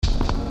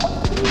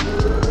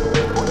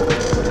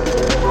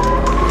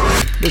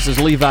This is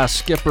Levi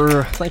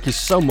Skipper. Thank you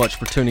so much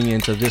for tuning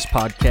into this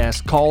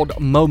podcast called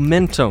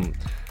Momentum.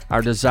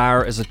 Our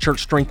desire as a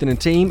church strengthening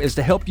team is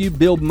to help you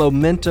build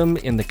momentum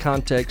in the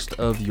context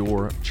of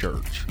your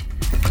church.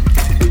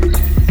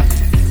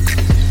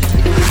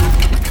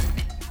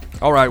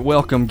 All right,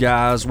 welcome,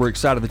 guys. We're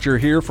excited that you're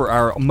here for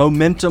our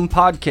Momentum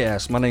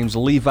podcast. My name's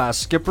Levi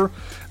Skipper,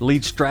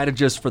 lead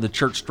strategist for the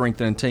church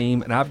strengthening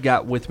team, and I've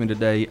got with me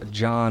today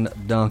John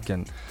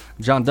Duncan.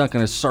 John Duncan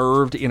has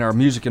served in our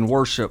music and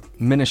worship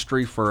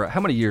ministry for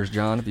how many years,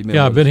 John? Have you been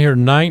I've been here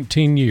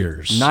 19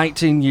 years.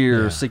 19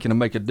 years, seeking to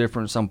make a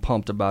difference. I'm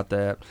pumped about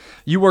that.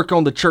 You work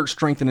on the church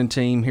strengthening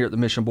team here at the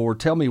Mission Board.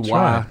 Tell me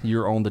why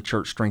you're on the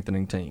church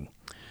strengthening team.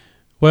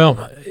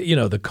 Well, you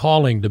know, the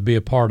calling to be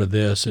a part of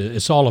this,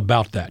 it's all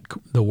about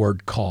the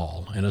word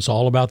call, and it's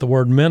all about the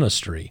word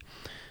ministry.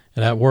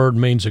 And that word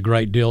means a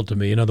great deal to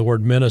me. You know, the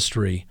word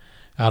ministry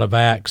out of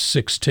Acts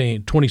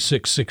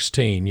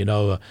 26:16, you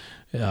know,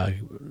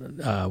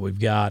 we've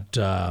got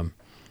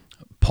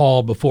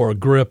Paul before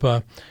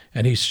Agrippa,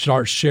 and he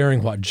starts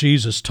sharing what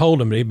Jesus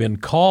told him. He'd been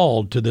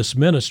called to this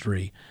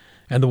ministry.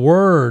 And the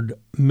word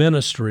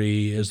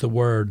ministry is the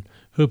word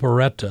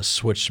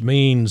huperetus, which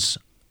means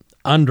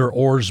under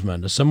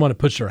oarsman, as someone that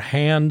puts their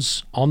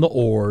hands on the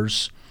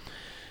oars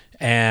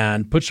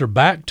and puts their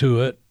back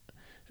to it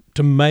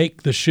to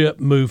make the ship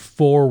move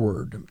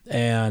forward.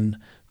 And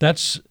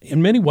that's,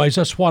 in many ways,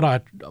 that's what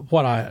I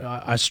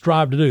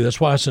strive to do.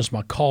 That's what, since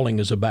my calling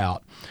is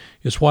about.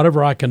 It's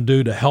whatever I can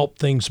do to help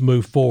things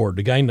move forward,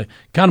 to gain the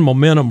kind of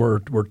momentum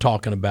we're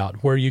talking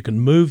about, where you can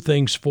move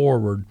things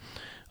forward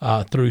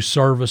through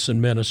service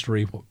and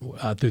ministry,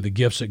 through the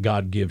gifts that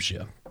God gives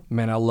you.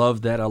 Man, I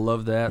love that. I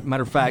love that.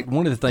 Matter of fact,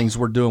 one of the things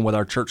we're doing with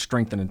our church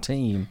strengthening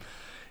team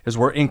is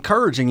we're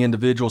encouraging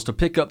individuals to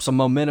pick up some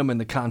momentum in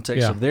the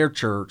context of their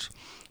church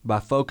by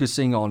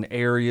focusing on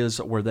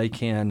areas where they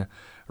can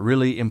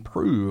really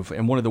improve.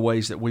 And one of the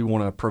ways that we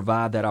want to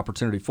provide that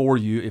opportunity for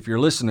you, if you're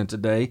listening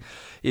today,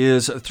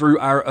 is through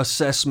our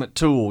assessment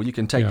tool. You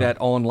can take that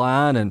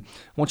online, and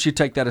once you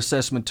take that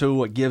assessment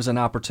tool, it gives an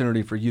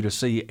opportunity for you to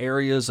see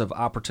areas of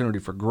opportunity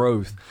for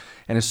growth.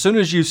 And as soon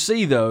as you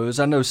see those,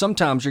 I know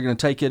sometimes you're going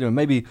to take it and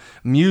maybe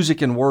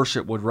music and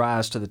worship would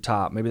rise to the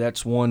top. Maybe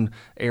that's one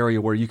area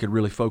where you could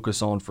really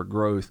focus on for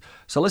growth.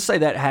 So let's say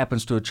that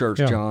happens to a church,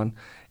 John,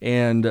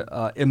 and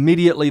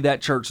immediately that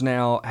church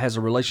now has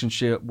a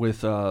relationship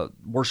with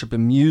worship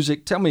and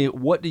music. Tell me,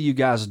 what do you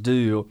guys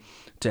do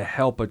to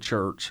help a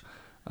church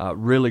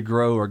really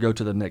grow or go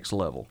to the next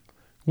level?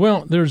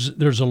 Well,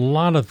 there's a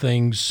lot of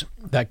things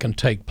that can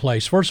take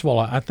place. First of all,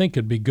 I think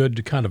it'd be good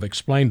to kind of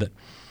explain that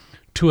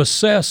to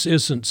assess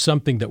isn't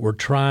something that we're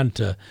trying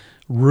to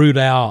root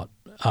out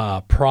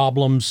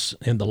problems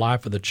in the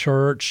life of the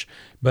church,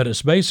 but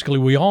it's basically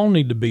we all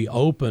need to be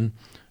open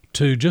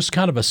to just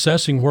kind of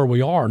assessing where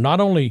we are,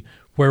 not only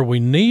where we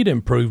need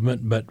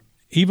improvement, but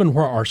even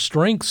where our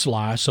strengths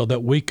lie, so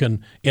that we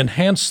can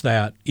enhance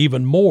that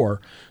even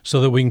more, so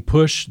that we can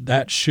push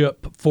that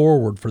ship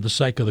forward for the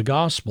sake of the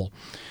gospel.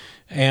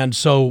 And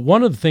so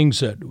one of the things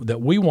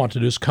that we want to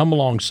do is come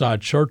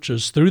alongside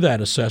churches through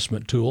that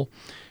assessment tool,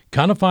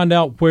 kind of find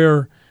out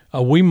where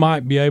we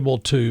might be able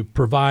to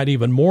provide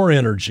even more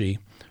energy,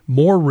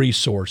 more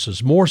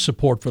resources, more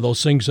support for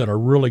those things that are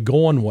really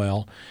going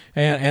well.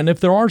 And if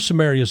there are some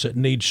areas that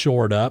need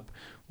shored up,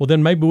 well,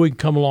 then maybe we can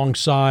come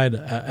alongside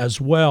as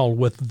well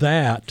with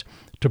that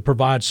to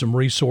provide some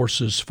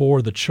resources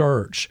for the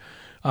church.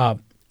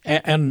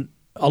 And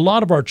a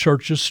lot of our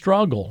churches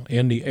struggle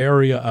in the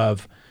area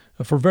of,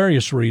 for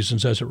various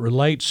reasons, as it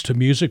relates to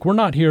music. We're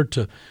not here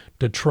to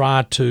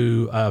try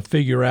to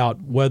figure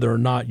out whether or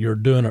not you're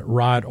doing it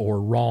right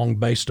or wrong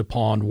based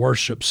upon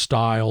worship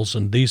styles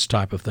and these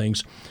type of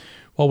things.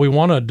 What we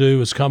want to do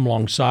is come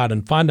alongside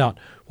and find out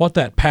what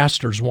that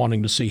pastor's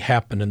wanting to see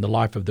happen in the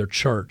life of their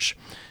church,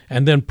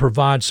 and then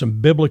provide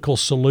some biblical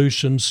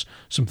solutions,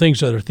 some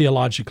things that are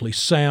theologically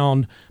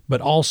sound,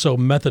 but also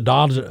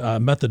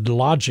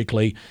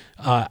methodologically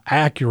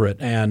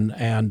accurate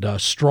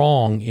and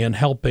strong in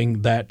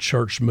helping that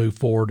church move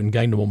forward and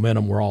gain the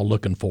momentum we're all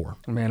looking for.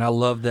 Man, I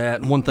love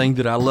that. And one thing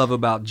that I love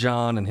about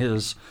John and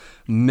his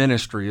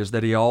ministry is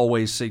that he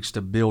always seeks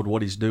to build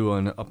what he's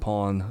doing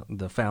upon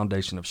the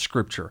foundation of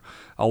Scripture.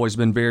 Always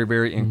been very,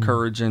 very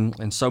encouraging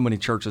in so many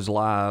churches'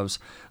 lives.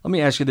 Let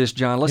me ask you this,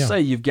 John. Let's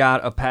say you've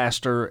got a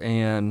pastor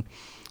and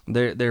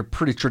they're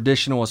pretty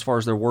traditional as far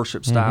as their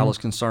worship style is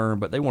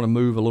concerned, but they want to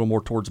move a little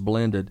more towards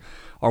blended.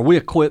 Are we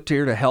equipped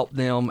here to help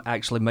them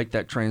actually make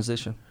that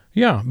transition?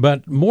 Yeah,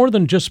 but more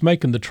than just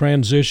making the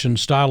transition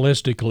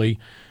stylistically,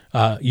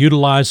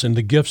 utilizing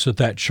the gifts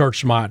that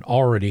church might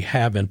already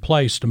have in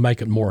place to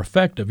make it more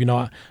effective. You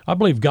know, I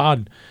believe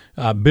God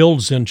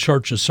builds in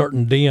churches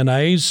certain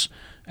DNAs,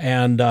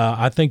 and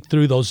I think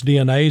through those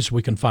DNAs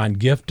we can find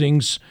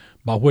giftings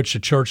by which a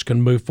church can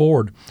move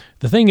forward.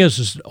 The thing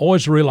is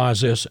always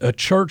realize this: a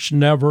church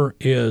never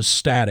is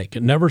static.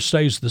 It never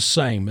stays the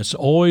same. It's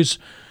always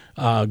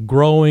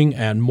growing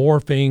and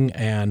morphing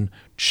and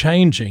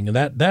changing, and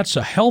that's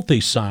a healthy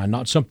sign,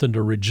 not something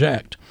to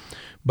reject.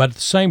 But at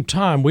the same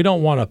time, we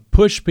don't want to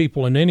push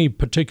people in any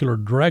particular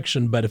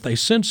direction, but if they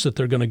sense that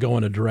they're going to go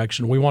in a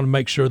direction, we want to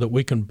make sure that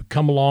we can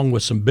come along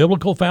with some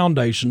biblical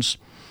foundations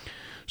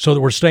so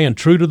that we're staying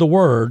true to the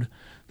Word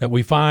that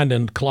we find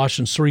in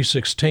Colossians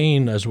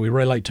 3:16 as we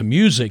relate to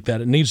music, that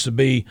it needs to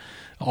be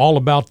all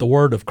about the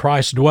Word of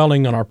Christ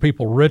dwelling in our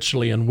people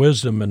richly in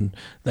wisdom, and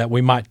that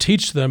we might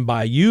teach them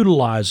by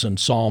utilizing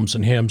psalms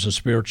and hymns and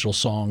spiritual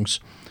songs.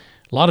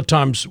 A lot of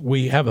times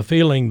we have a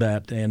feeling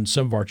that in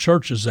some of our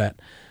churches that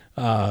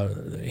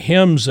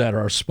hymns that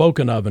are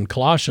spoken of in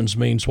Colossians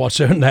means what's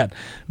in that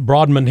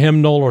Broadman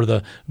hymnal or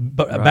the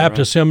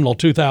Baptist hymnal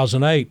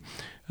 2008.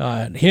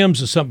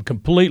 Hymns is something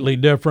completely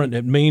different.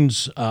 It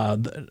means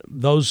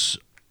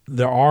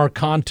there are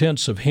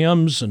contents of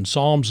hymns and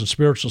psalms and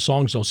spiritual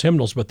songs, those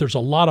hymnals, but there's a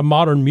lot of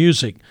modern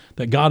music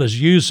that God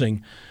is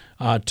using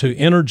to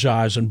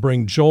energize and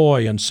bring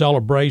joy and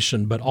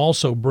celebration, but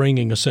also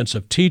bringing a sense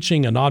of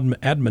teaching and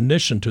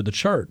admonition to the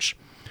church.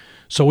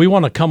 So we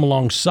want to come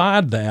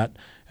alongside that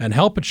and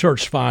help a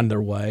church find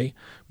their way,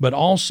 but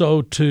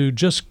also to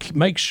just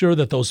make sure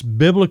that those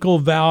biblical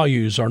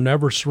values are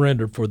never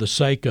surrendered for the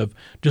sake of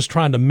just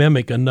trying to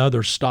mimic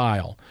another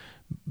style.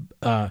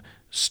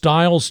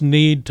 Styles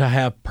need to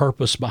have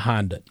purpose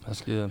behind it.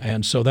 That's good.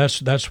 And so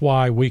that's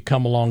why we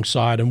come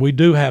alongside, and we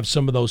do have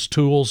some of those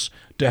tools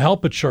to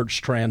help a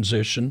church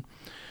transition,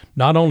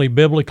 not only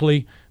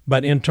biblically,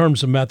 but in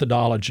terms of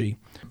methodology.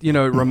 You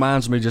know, it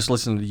reminds me, just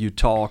listening to you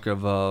talk,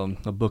 of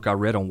a book I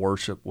read on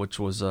worship, which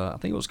was, I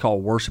think it was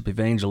called Worship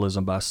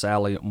Evangelism by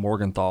Sally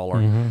Morgenthaler.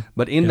 Mm-hmm.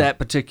 But in that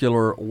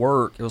particular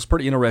work, it was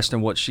pretty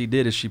interesting what she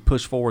did is she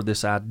pushed forward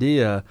this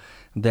idea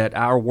that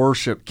our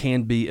worship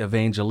can be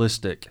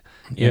evangelistic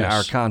in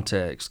our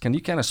context. Can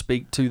you kind of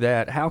speak to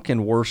that? How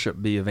can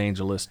worship be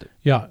evangelistic?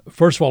 Yeah.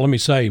 First of all, let me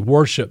say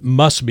worship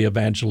must be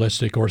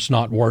evangelistic or it's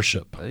not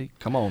worship. Hey,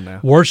 come on now.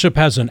 Worship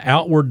has an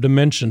outward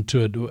dimension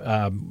to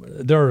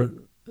it. There are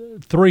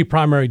three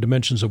primary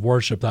dimensions of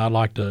worship that I'd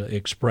like to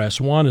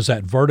express. One is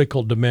that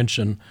vertical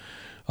dimension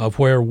of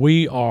where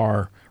we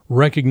are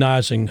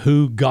recognizing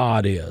who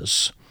God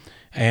is.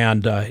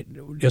 And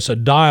it's a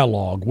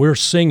dialogue. We're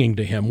singing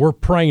to Him. We're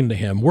praying to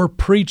Him. We're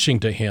preaching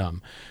to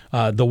Him.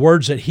 The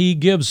words that He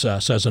gives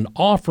us as an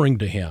offering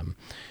to Him.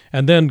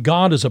 And then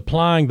God is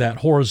applying that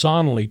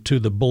horizontally to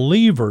the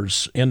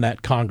believers in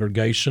that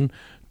congregation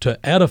to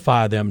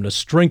edify them, to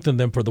strengthen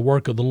them for the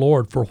work of the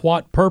Lord. For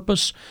what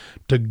purpose?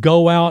 To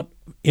go out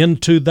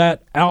into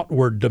that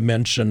outward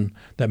dimension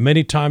that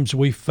many times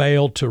we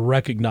fail to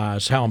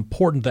recognize how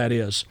important that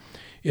is.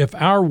 If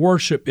our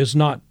worship is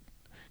not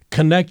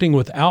connecting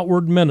with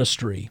outward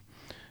ministry,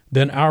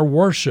 then our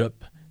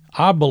worship,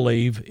 I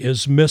believe,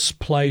 is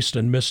misplaced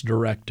and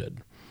misdirected.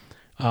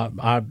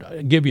 I'll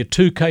give you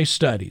two case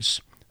studies.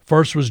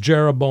 First was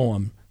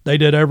Jeroboam. They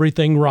did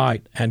everything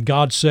right, and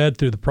God said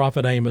through the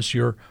prophet Amos,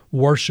 your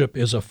worship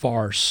is a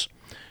farce.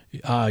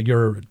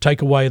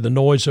 Take away the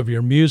noise of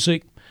your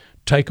music,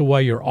 take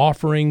away your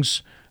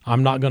offerings.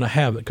 I'm not going to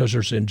have it because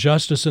there's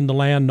injustice in the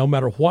land. No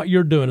matter what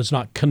you're doing, it's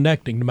not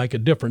connecting to make a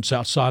difference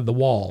outside the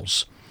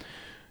walls.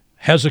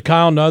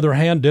 Hezekiah, on the other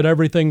hand, did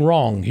everything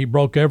wrong. He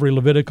broke every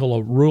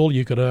Levitical rule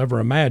you could ever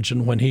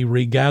imagine when he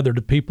regathered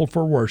the people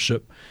for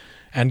worship.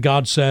 And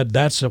God said,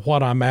 that's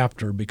what I'm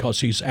after,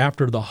 because He's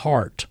after the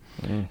heart.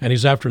 And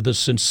He's after the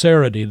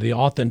sincerity, the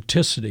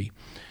authenticity.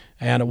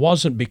 And it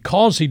wasn't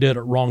because he did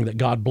it wrong that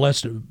God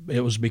blessed it.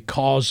 It was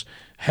because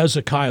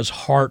Hezekiah's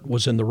heart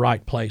was in the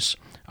right place.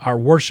 Our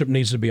worship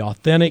needs to be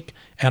authentic,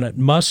 and it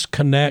must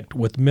connect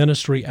with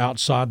ministry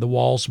outside the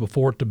walls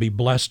before it to be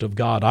blessed of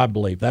God, I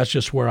believe. That's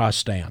just where I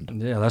stand.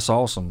 Yeah, that's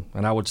awesome.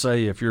 And I would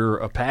say if you're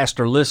a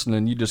pastor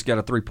listening, you just got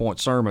a 3-point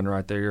sermon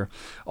right there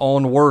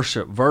on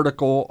worship,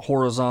 vertical,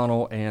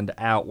 horizontal, and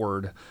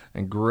outward.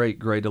 And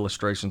great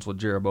illustrations with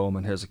Jeroboam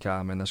and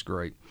Hezekiah. Man, that's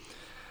great.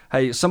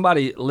 Hey,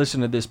 somebody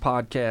listening to this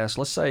podcast,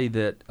 let's say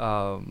that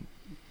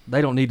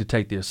they don't need to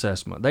take the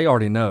assessment. They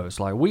already know. It's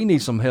like, we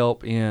need some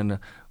help in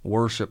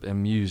worship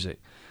and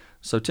music.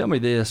 So tell me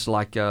this,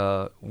 like,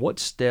 what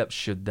steps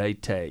should they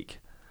take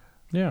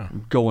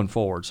going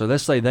forward? So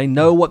let's say they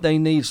know what they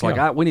need. It's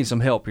like, we need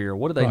some help here.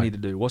 What do they need to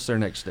do? What's their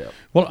next step?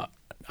 Well,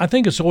 I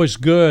think it's always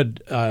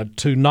good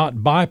to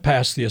not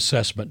bypass the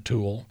assessment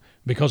tool,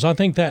 because I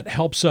think that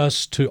helps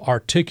us to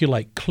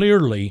articulate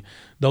clearly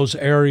those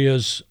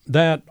areas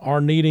that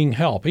are needing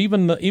help.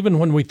 Even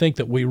when we think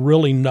that we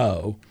really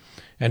know,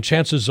 and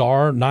chances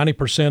are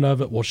 90% of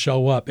it will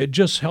show up, it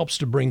just helps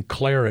to bring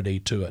clarity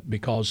to it,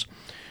 because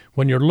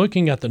when you're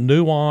looking at the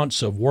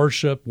nuance of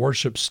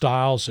worship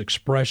styles,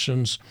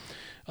 expressions,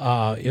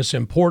 it's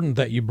important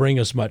that you bring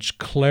as much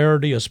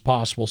clarity as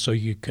possible so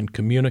you can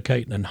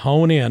communicate and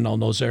hone in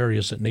on those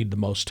areas that need the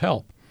most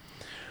help.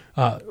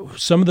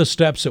 Some of the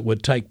steps that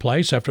would take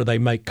place after they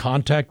make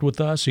contact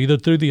with us, either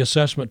through the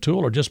assessment tool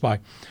or just by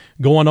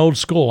going old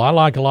school. I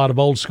like a lot of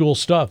old school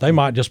stuff. They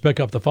might just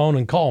pick up the phone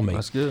and call me.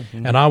 That's good.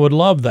 Mm-hmm. And I would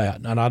love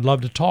that, and I'd love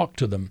to talk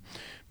to them.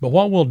 But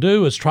what we'll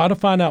do is try to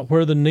find out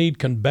where the need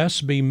can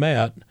best be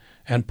met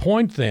and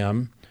point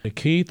them to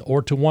Keith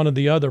or to one of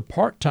the other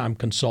part-time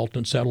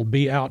consultants that'll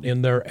be out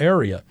in their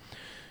area.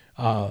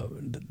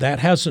 That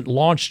hasn't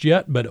launched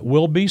yet, but it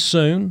will be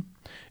soon.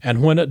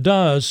 And when it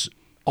does,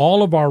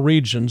 all of our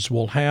regions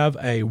will have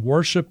a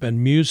worship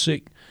and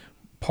music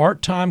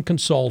part-time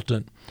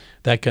consultant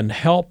that can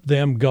help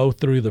them go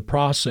through the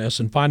process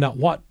and find out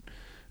what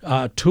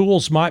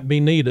tools might be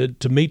needed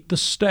to meet the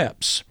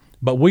steps.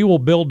 But we will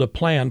build a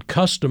plan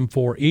custom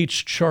for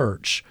each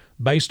church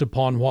based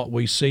upon what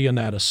we see in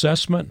that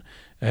assessment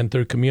and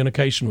through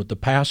communication with the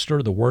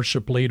pastor, the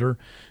worship leader,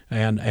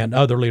 and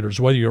other leaders.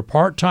 Whether you're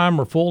part-time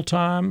or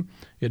full-time,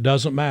 it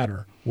doesn't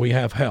matter. We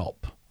have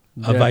help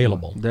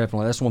available.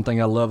 Definitely. That's one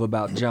thing I love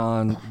about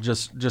John,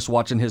 just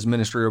watching his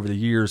ministry over the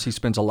years. He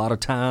spends a lot of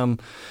time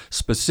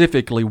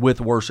specifically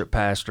with worship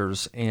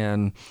pastors,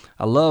 and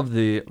I love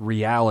the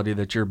reality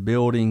that you're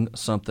building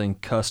something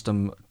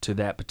custom to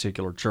that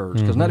particular church,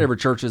 because not every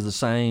church is the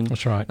same.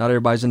 That's right. Not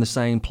everybody's in the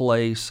same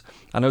place.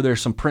 I know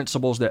there's some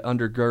principles that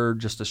undergird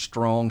just a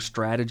strong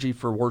strategy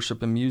for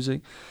worship and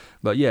music,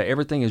 but yeah,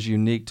 everything is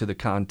unique to the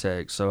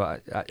context. So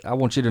I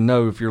want you to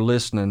know, if you're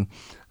listening,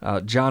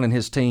 John and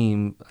his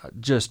team,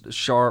 just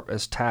sharp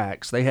as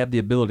tacks, they have the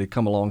ability to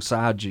come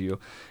alongside you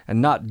and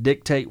not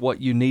dictate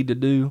what you need to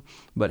do,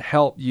 but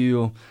help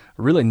you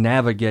really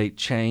navigate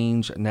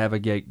change,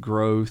 navigate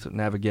growth,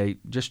 navigate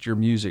just your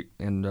music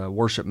and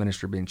worship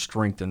ministry being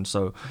strengthened.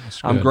 So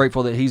I'm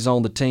grateful that he's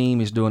on the team.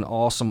 He's doing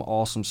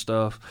awesome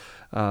stuff,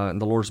 and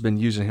the Lord's been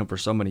using him for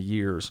so many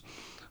years.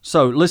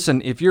 So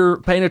listen, if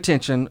you're paying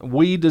attention,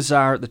 we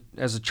desire,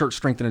 as a church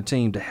strengthening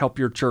team, to help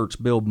your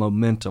church build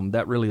momentum.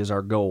 That really is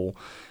our goal.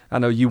 I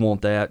know you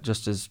want that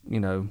just as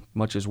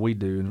much as we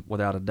do,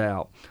 without a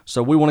doubt.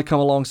 So we want to come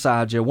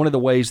alongside you. One of the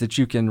ways that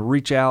you can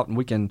reach out and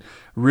we can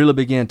really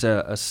begin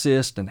to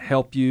assist and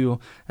help you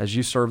as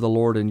you serve the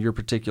Lord in your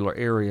particular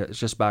area is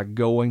just by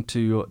going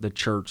to the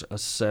church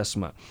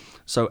assessment.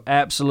 So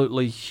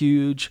absolutely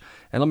huge.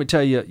 And let me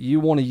tell you, you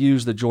want to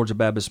use the Georgia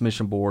Baptist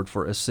Mission Board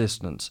for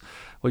assistance.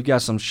 We've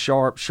got some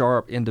sharp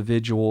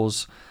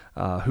individuals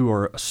who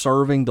are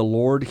serving the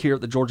Lord here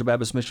at the Georgia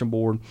Baptist Mission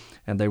Board,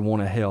 and they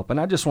want to help. And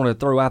I just want to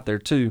throw out there,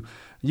 too,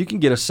 you can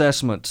get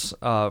assessments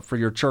for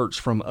your church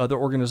from other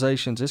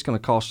organizations. It's going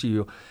to cost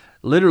you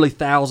literally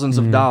thousands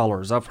of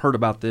dollars. I've heard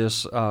about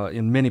this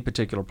in many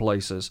particular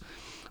places.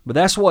 But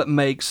that's what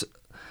makes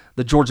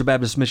the Georgia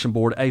Baptist Mission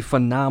Board a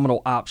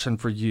phenomenal option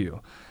for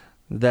you,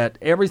 that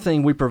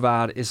everything we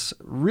provide is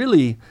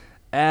really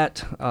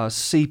at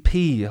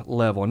CP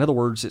level. In other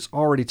words, it's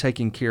already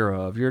taken care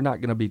of. You're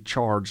not going to be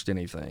charged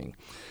anything.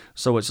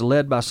 So it's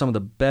led by some of the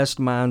best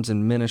minds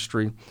in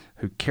ministry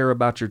who care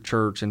about your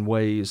church in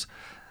ways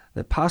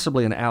that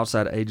possibly an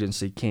outside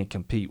agency can't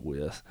compete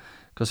with.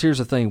 Because here's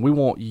the thing, we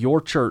want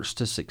your church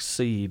to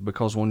succeed,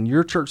 because when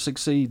your church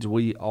succeeds,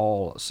 we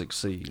all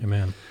succeed.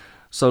 Amen.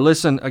 So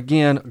listen,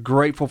 again,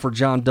 grateful for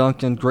John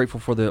Duncan, grateful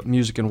for the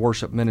music and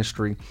worship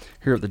ministry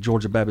here at the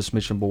Georgia Baptist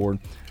Mission Board.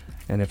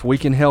 And if we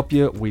can help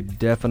you, we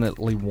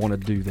definitely want to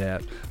do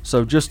that.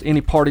 So just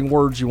any parting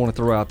words you want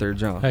to throw out there,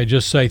 John? Hey,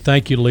 just say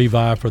thank you,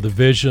 Levi, for the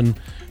vision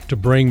to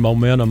bring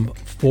momentum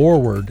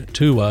forward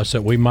to us,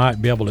 that we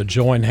might be able to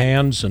join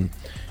hands and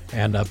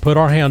put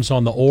our hands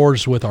on the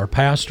oars with our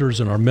pastors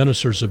and our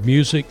ministers of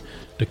music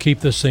to keep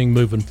this thing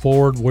moving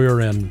forward.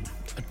 We're in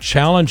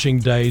challenging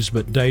days,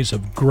 but days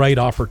of great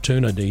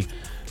opportunity,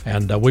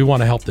 and we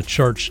want to help the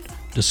church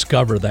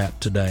discover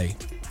that today.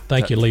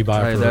 Thank you,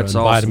 Levi, for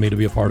inviting me to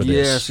be a part of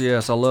this.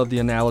 Yes. I love the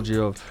analogy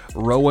of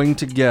rowing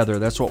together.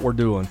 That's what we're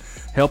doing,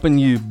 helping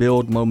you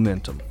build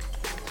momentum.